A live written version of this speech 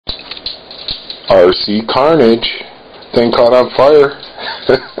RC Carnage. Thing caught on fire.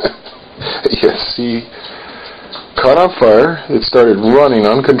 ESC caught on fire. It started running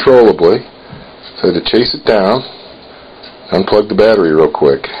uncontrollably. So I had to chase it down, unplug the battery real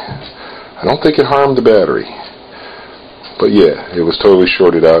quick. I don't think it harmed the battery. But yeah, it was totally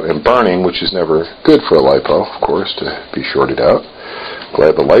shorted out and burning, which is never good for a LiPo, of course, to be shorted out.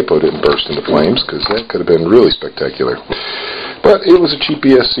 Glad the LiPo didn't burst into flames, because that could have been really spectacular. But it was a cheap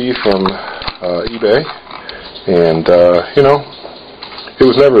ESC from eBay, and, you know, it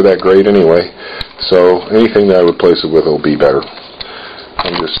was never that great anyway, so anything that I would replace it with will be better.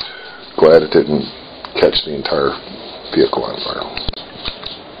 I'm just glad it didn't catch the entire vehicle on fire.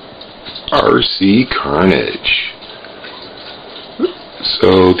 RC Carnage.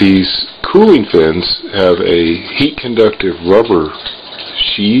 So these cooling fins have a heat-conductive rubber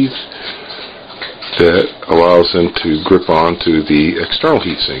sheath that allows them to grip onto the external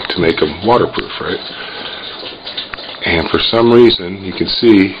heatsink to make them waterproof, right? And for some reason, you can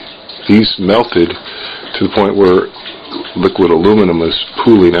see these melted to the point where liquid aluminum is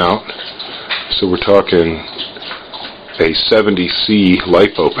pooling out. So we're talking a 70C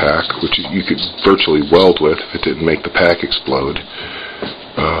LiPo pack, which you could virtually weld with if it didn't make the pack explode,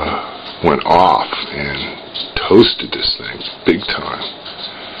 went off and toasted this thing big time.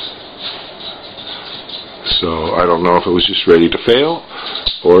 So I don't know if it was just ready to fail,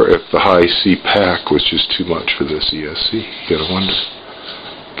 or if the high C pack was just too much for this ESC. You gotta wonder.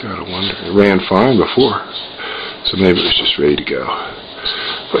 Gotta wonder. It ran fine before, so maybe it was just ready to go.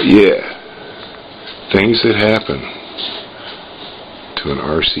 But yeah, things that happen to an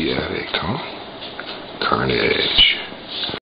RC addict, huh? Carnage.